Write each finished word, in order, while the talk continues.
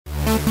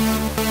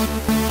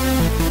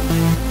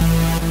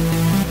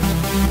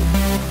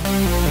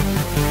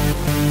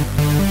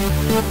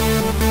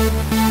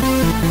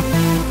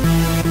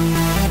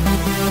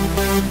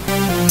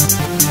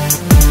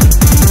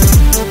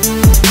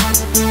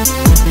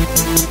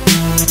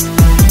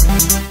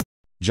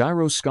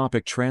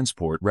Gyroscopic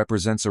transport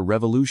represents a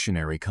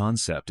revolutionary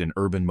concept in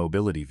urban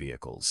mobility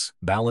vehicles,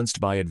 balanced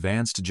by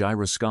advanced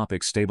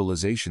gyroscopic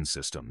stabilization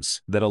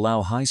systems that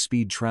allow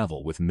high-speed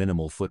travel with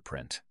minimal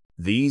footprint.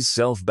 These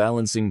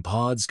self-balancing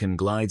pods can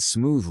glide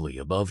smoothly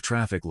above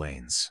traffic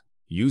lanes,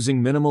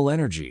 using minimal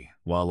energy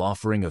while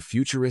offering a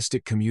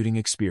futuristic commuting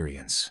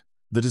experience.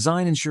 The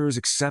design ensures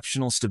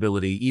exceptional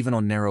stability even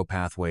on narrow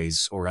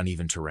pathways or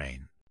uneven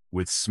terrain.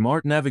 With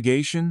smart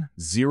navigation,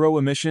 zero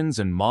emissions,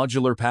 and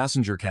modular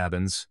passenger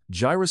cabins,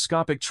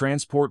 gyroscopic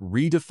transport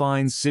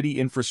redefines city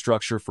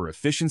infrastructure for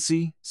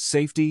efficiency,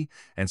 safety,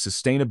 and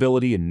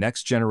sustainability in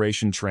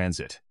next-generation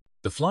transit.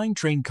 The flying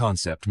train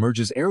concept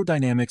merges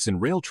aerodynamics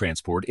and rail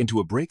transport into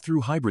a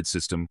breakthrough hybrid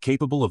system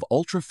capable of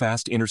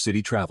ultra-fast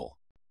intercity travel.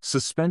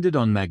 Suspended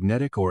on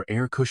magnetic or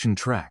air-cushioned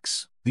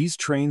tracks, these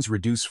trains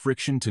reduce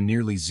friction to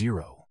nearly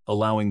zero,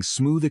 allowing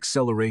smooth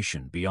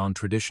acceleration beyond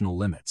traditional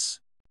limits.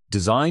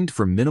 Designed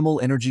for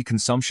minimal energy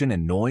consumption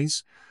and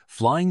noise,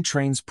 flying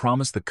trains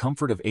promise the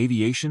comfort of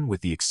aviation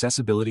with the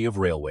accessibility of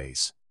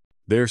railways.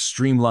 Their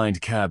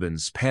streamlined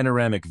cabins,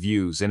 panoramic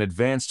views, and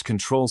advanced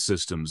control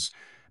systems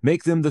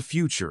make them the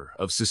future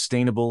of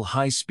sustainable,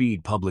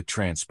 high-speed public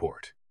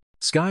transport.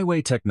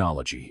 Skyway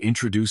technology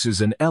introduces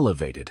an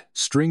elevated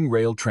string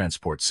rail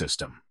transport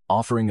system,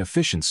 offering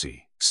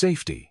efficiency,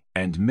 safety,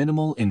 and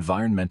minimal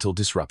environmental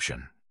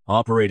disruption.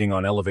 Operating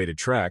on elevated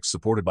tracks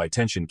supported by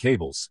tension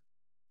cables,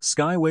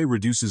 Skyway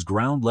reduces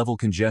ground-level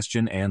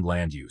congestion and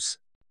land use.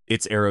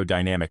 Its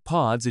aerodynamic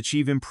pods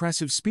achieve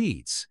impressive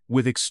speeds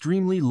with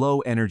extremely low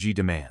energy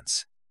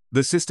demands.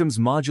 The system's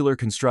modular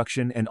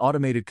construction and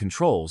automated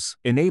controls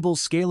enable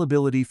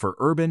scalability for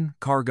urban,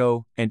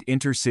 cargo, and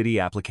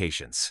intercity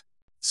applications.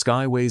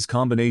 Skyway's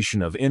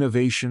combination of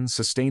innovation,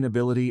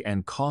 sustainability,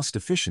 and cost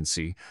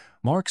efficiency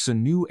marks a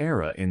new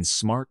era in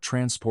smart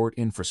transport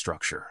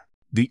infrastructure.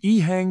 The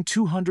EHang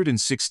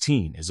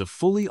 216 is a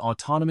fully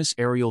autonomous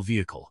aerial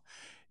vehicle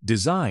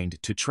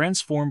designed to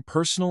transform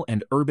personal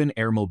and urban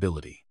air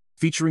mobility.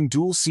 Featuring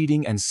dual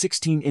seating and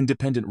 16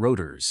 independent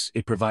rotors,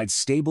 it provides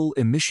stable,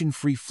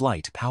 emission-free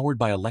flight powered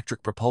by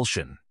electric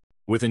propulsion.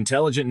 With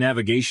intelligent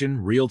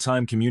navigation,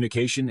 real-time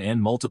communication,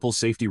 and multiple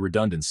safety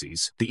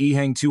redundancies, the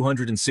EHang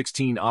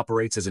 216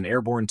 operates as an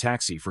airborne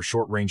taxi for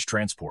short-range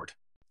transport.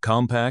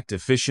 Compact,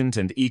 efficient,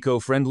 and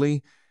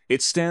eco-friendly,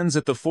 it stands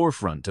at the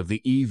forefront of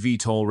the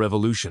eVTOL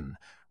revolution,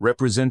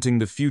 representing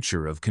the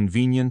future of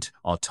convenient,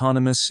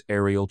 autonomous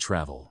aerial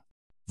travel.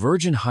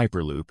 Virgin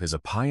Hyperloop is a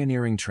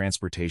pioneering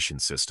transportation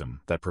system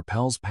that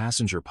propels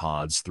passenger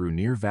pods through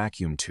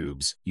near-vacuum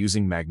tubes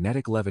using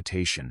magnetic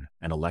levitation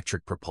and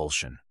electric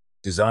propulsion.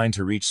 Designed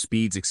to reach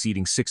speeds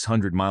exceeding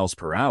 600 miles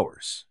per hour,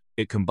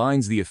 it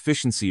combines the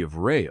efficiency of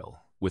rail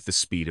with the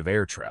speed of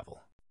air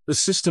travel. The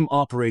system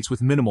operates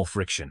with minimal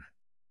friction,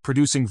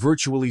 producing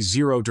virtually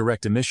zero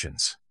direct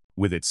emissions.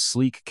 With its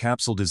sleek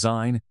capsule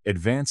design,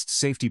 advanced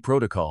safety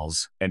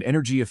protocols, and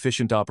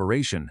energy-efficient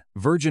operation,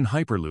 Virgin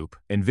Hyperloop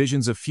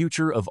envisions a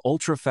future of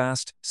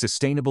ultra-fast,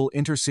 sustainable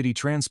intercity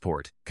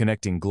transport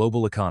connecting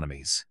global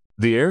economies.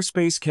 The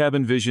Airspace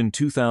Cabin Vision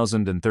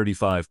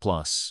 2035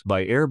 Plus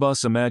by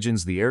Airbus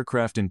imagines the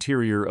aircraft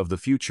interior of the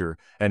future,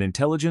 an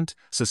intelligent,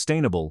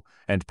 sustainable,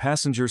 and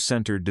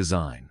passenger-centered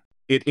design.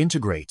 It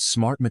integrates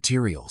smart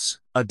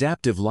materials,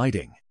 adaptive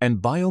lighting, and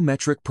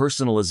biometric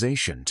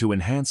personalization to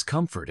enhance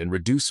comfort and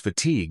reduce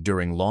fatigue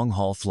during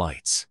long-haul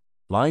flights.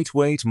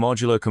 Lightweight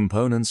modular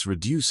components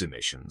reduce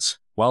emissions,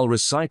 while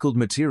recycled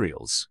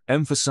materials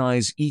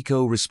emphasize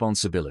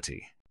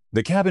eco-responsibility.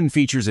 The cabin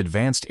features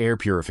advanced air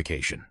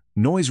purification,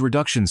 noise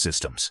reduction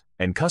systems,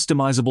 and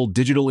customizable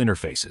digital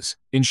interfaces,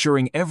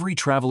 ensuring every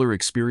traveler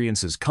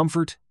experiences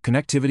comfort,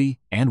 connectivity,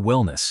 and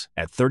wellness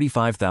at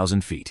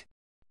 35,000 feet.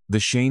 The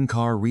Shane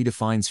car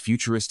redefines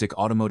futuristic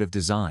automotive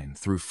design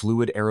through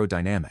fluid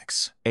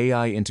aerodynamics,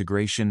 AI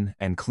integration,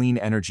 and clean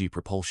energy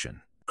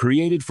propulsion.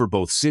 Created for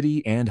both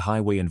city and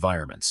highway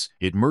environments,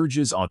 it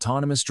merges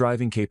autonomous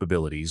driving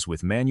capabilities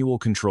with manual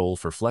control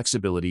for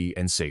flexibility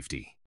and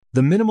safety. The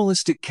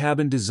minimalistic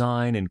cabin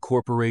design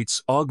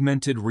incorporates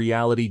augmented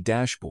reality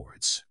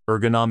dashboards,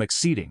 ergonomic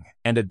seating,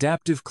 and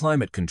adaptive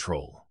climate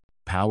control.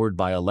 Powered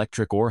by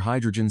electric or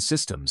hydrogen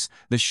systems,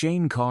 the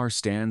Shane car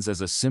stands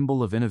as a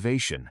symbol of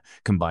innovation,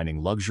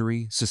 combining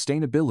luxury,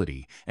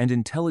 sustainability, and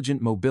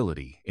intelligent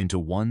mobility into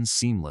one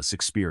seamless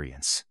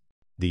experience.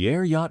 The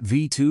Air Yacht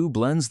V2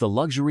 blends the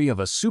luxury of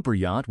a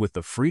superyacht with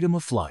the freedom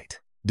of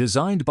flight.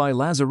 Designed by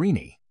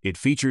Lazzarini, it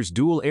features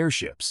dual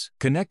airships,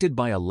 connected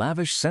by a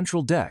lavish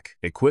central deck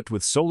equipped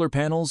with solar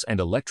panels and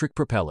electric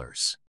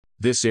propellers.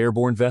 This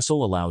airborne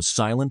vessel allows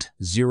silent,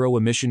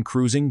 zero-emission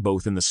cruising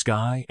both in the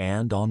sky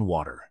and on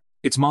water.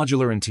 Its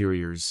modular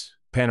interiors,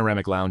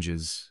 panoramic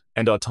lounges,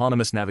 and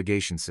autonomous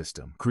navigation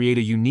system create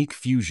a unique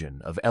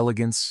fusion of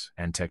elegance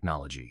and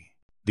technology.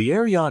 The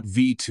Ariat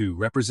V2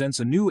 represents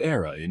a new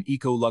era in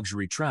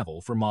eco-luxury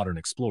travel for modern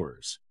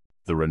explorers.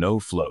 The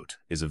Renault Float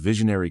is a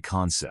visionary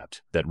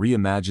concept that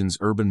reimagines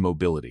urban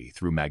mobility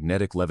through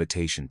magnetic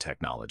levitation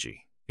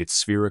technology. Its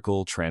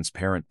spherical,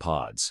 transparent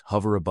pods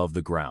hover above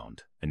the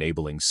ground,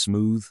 enabling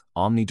smooth,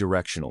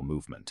 omnidirectional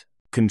movement.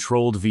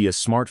 Controlled via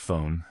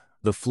smartphone,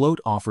 the Float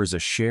offers a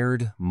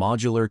shared,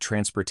 modular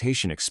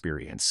transportation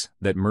experience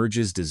that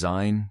merges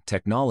design,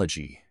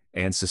 technology,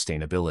 and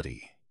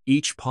sustainability.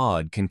 Each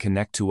pod can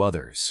connect to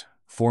others,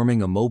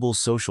 forming a mobile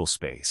social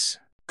space.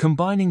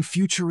 Combining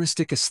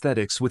futuristic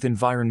aesthetics with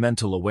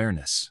environmental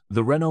awareness,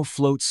 the Renault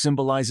Float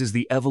symbolizes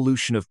the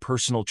evolution of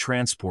personal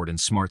transport in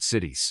smart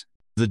cities.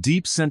 The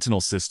Deep Sentinel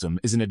system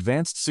is an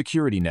advanced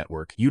security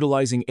network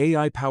utilizing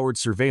AI-powered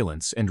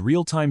surveillance and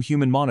real-time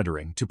human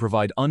monitoring to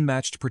provide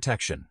unmatched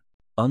protection.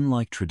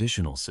 Unlike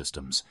traditional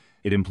systems,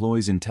 it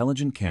employs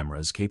intelligent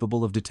cameras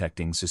capable of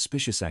detecting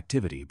suspicious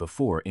activity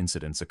before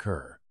incidents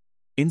occur.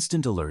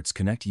 Instant alerts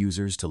connect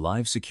users to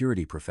live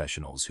security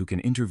professionals who can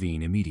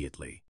intervene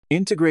immediately.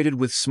 Integrated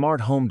with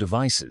smart home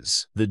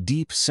devices, the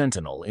Deep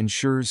Sentinel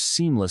ensures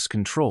seamless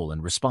control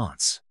and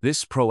response.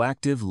 This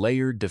proactive,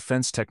 layered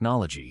defense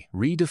technology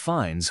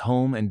redefines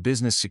home and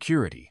business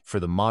security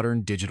for the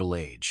modern digital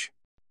age.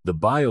 The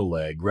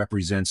BioLeg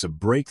represents a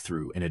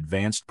breakthrough in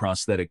advanced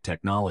prosthetic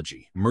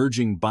technology,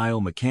 merging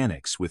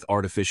biomechanics with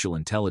artificial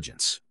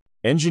intelligence.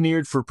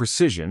 Engineered for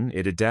precision,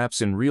 it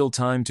adapts in real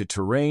time to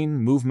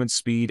terrain, movement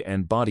speed,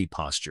 and body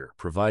posture,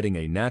 providing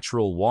a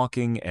natural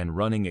walking and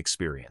running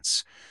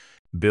experience.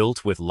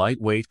 Built with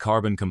lightweight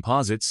carbon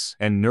composites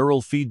and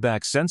neural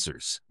feedback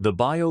sensors, the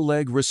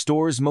BioLeg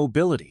restores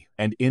mobility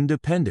and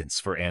independence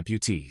for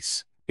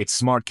amputees. Its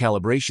smart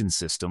calibration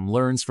system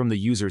learns from the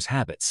user's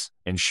habits,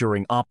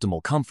 ensuring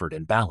optimal comfort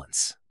and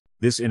balance.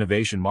 This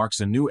innovation marks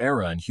a new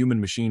era in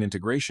human-machine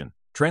integration,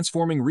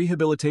 transforming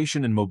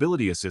rehabilitation and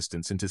mobility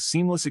assistance into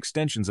seamless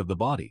extensions of the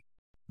body.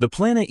 The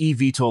Plana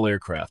eVTOL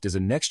aircraft is a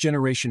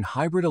next-generation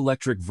hybrid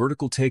electric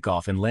vertical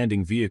takeoff and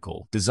landing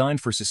vehicle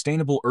designed for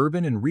sustainable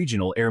urban and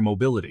regional air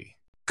mobility.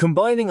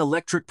 Combining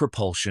electric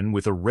propulsion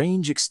with a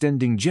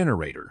range-extending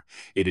generator,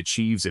 it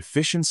achieves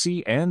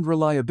efficiency and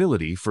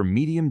reliability for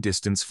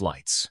medium-distance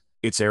flights.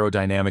 Its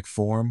aerodynamic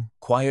form,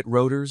 quiet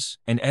rotors,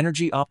 and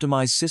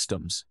energy-optimized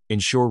systems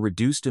ensure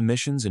reduced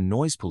emissions and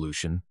noise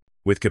pollution.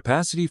 With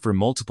capacity for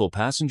multiple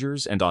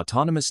passengers and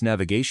autonomous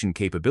navigation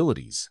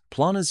capabilities,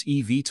 Plana's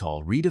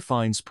eVTOL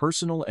redefines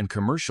personal and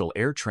commercial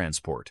air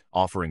transport,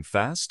 offering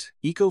fast,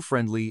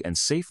 eco-friendly, and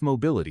safe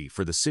mobility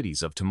for the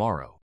cities of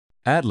tomorrow.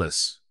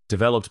 Atlas,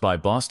 developed by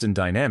Boston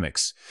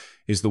Dynamics,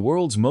 is the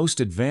world's most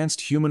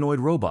advanced humanoid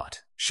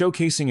robot,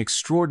 showcasing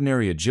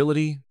extraordinary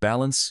agility,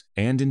 balance,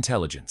 and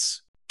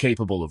intelligence.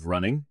 Capable of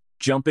running,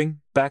 jumping,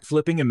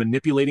 backflipping, and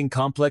manipulating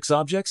complex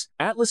objects,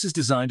 Atlas is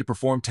designed to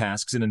perform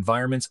tasks in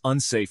environments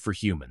unsafe for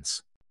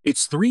humans.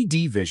 Its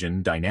 3D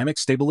vision, dynamic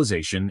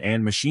stabilization,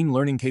 and machine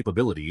learning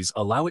capabilities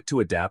allow it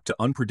to adapt to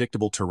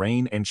unpredictable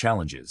terrain and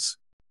challenges.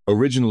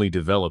 Originally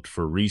developed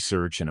for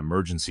research and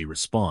emergency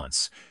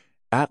response,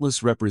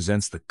 Atlas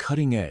represents the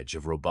cutting edge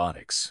of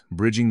robotics,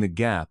 bridging the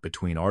gap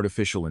between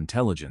artificial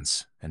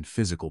intelligence and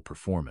physical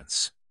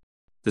performance.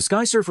 The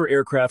Skysurfer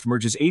aircraft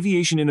merges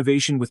aviation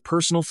innovation with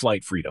personal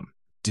flight freedom.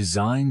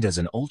 Designed as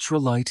an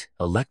ultralight,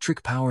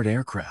 electric-powered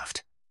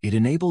aircraft, it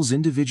enables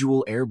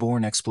individual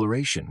airborne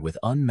exploration with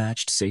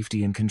unmatched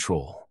safety and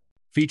control.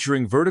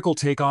 Featuring vertical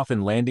takeoff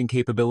and landing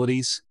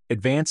capabilities,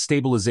 advanced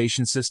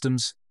stabilization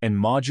systems, and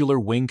modular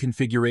wing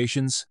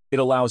configurations, it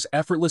allows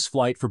effortless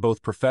flight for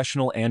both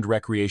professional and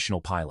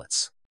recreational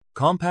pilots.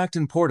 Compact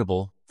and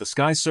portable, the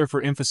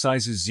Skysurfer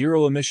emphasizes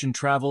zero-emission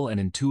travel and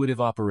intuitive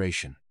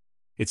operation.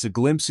 It's a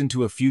glimpse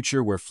into a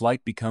future where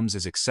flight becomes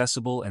as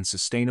accessible and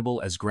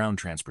sustainable as ground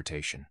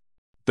transportation.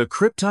 The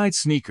Cryptide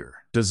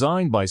sneaker,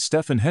 designed by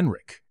Stefan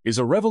Henrik, is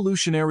a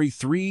revolutionary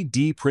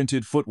 3D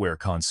printed footwear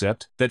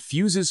concept that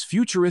fuses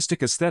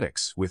futuristic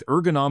aesthetics with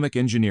ergonomic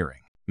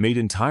engineering. Made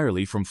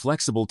entirely from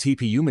flexible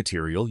TPU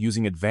material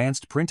using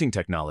advanced printing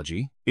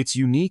technology, its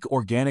unique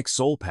organic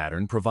sole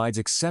pattern provides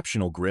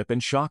exceptional grip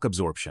and shock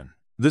absorption.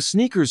 The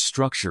sneaker's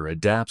structure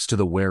adapts to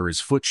the wearer's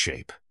foot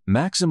shape,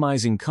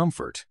 maximizing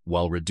comfort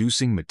while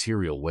reducing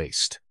material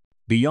waste.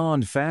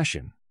 Beyond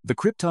fashion, the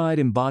Cryptide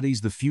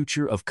embodies the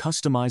future of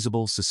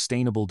customizable,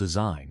 sustainable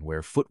design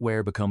where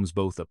footwear becomes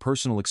both a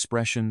personal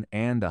expression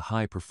and a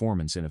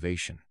high-performance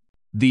innovation.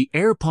 The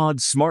AirPod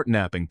Smart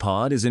Napping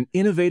Pod is an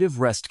innovative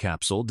rest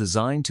capsule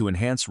designed to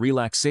enhance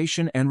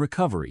relaxation and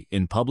recovery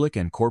in public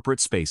and corporate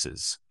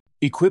spaces.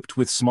 Equipped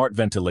with smart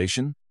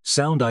ventilation,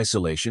 sound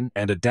isolation,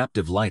 and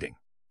adaptive lighting,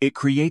 it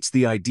creates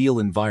the ideal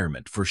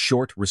environment for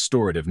short,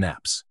 restorative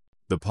naps.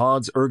 The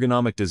pod's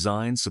ergonomic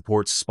design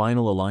supports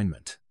spinal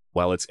alignment,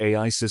 while its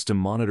AI system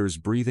monitors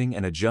breathing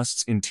and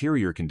adjusts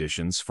interior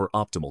conditions for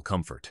optimal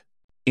comfort.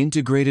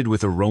 Integrated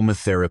with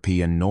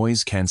aromatherapy and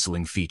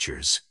noise-canceling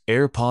features,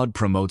 AirPod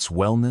promotes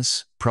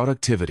wellness,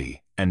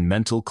 productivity, and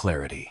mental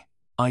clarity.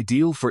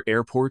 Ideal for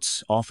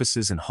airports,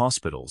 offices, and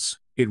hospitals,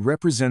 it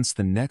represents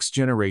the next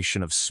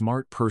generation of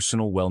smart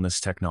personal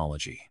wellness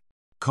technology.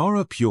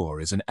 Cara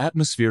Pure is an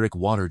atmospheric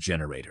water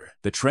generator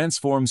that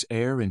transforms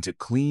air into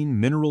clean,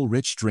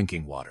 mineral-rich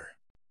drinking water.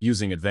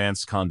 Using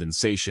advanced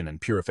condensation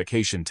and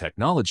purification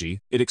technology,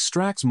 it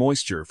extracts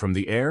moisture from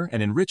the air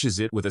and enriches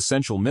it with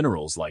essential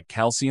minerals like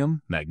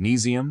calcium,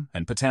 magnesium,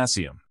 and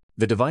potassium.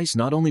 The device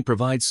not only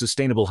provides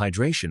sustainable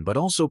hydration but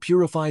also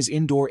purifies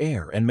indoor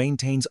air and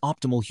maintains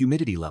optimal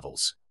humidity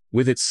levels.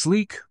 With its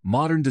sleek,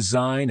 modern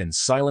design and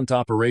silent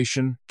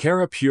operation,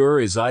 Cara Pure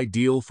is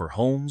ideal for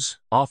homes,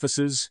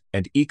 offices,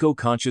 and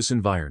eco-conscious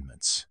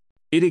environments.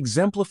 It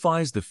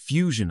exemplifies the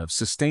fusion of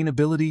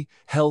sustainability,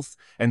 health,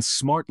 and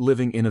smart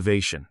living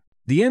innovation.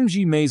 The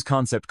MG Maze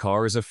concept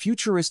car is a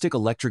futuristic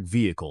electric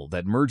vehicle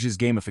that merges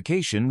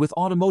gamification with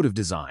automotive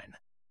design.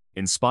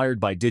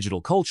 Inspired by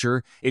digital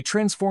culture, it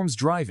transforms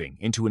driving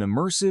into an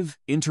immersive,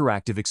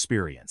 interactive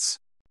experience.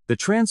 The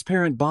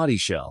transparent body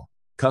shell,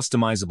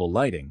 customizable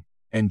lighting,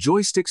 and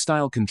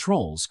joystick-style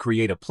controls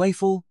create a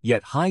playful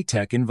yet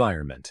high-tech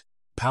environment.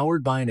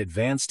 Powered by an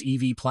advanced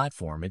EV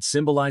platform, it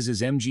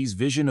symbolizes MG's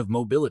vision of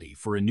mobility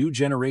for a new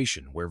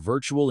generation where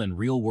virtual and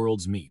real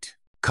worlds meet.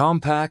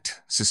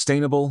 Compact,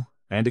 sustainable,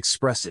 and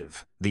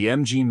expressive, the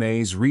MG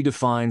Maze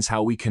redefines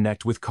how we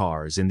connect with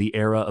cars in the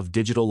era of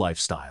digital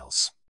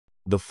lifestyles.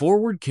 The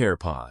Forward Care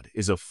Pod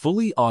is a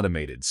fully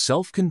automated,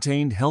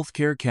 self-contained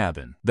healthcare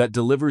cabin that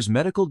delivers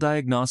medical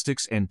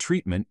diagnostics and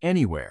treatment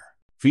anywhere.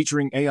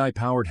 Featuring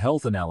AI-powered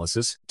health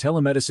analysis,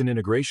 telemedicine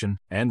integration,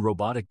 and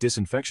robotic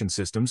disinfection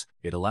systems,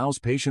 it allows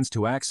patients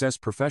to access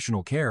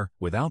professional care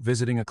without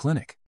visiting a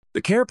clinic.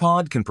 The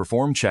CarePod can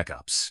perform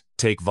checkups,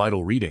 take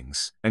vital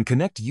readings, and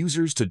connect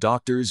users to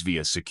doctors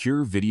via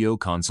secure video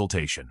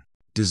consultation.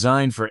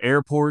 Designed for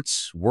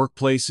airports,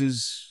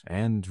 workplaces,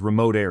 and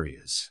remote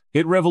areas,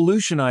 it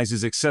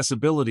revolutionizes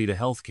accessibility to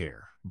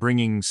healthcare,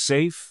 bringing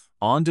safe,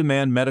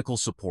 on-demand medical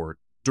support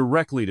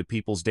directly to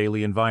people's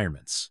daily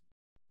environments.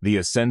 The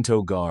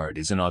Ascento Guard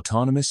is an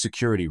autonomous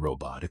security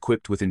robot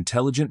equipped with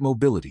intelligent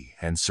mobility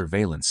and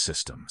surveillance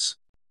systems.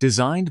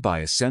 Designed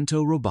by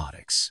Ascento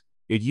Robotics,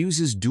 it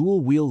uses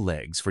dual-wheel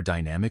legs for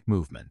dynamic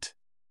movement,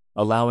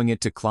 allowing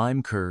it to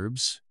climb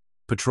curbs,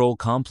 patrol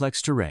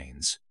complex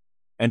terrains,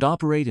 and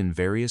operate in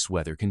various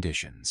weather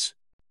conditions.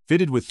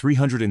 Fitted with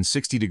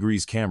 360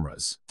 degrees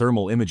cameras,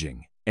 thermal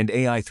imaging, and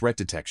AI threat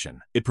detection,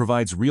 it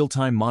provides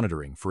real-time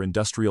monitoring for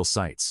industrial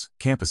sites,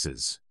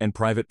 campuses, and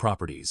private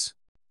properties.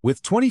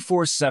 With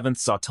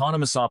 24/7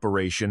 autonomous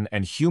operation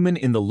and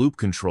human-in-the-loop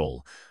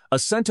control,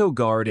 Ascento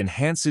Guard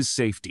enhances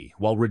safety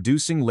while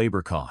reducing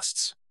labor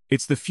costs.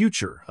 It's the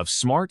future of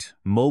smart,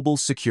 mobile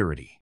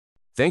security.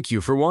 Thank you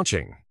for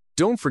watching.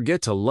 Don't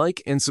forget to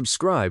like and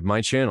subscribe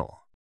my channel.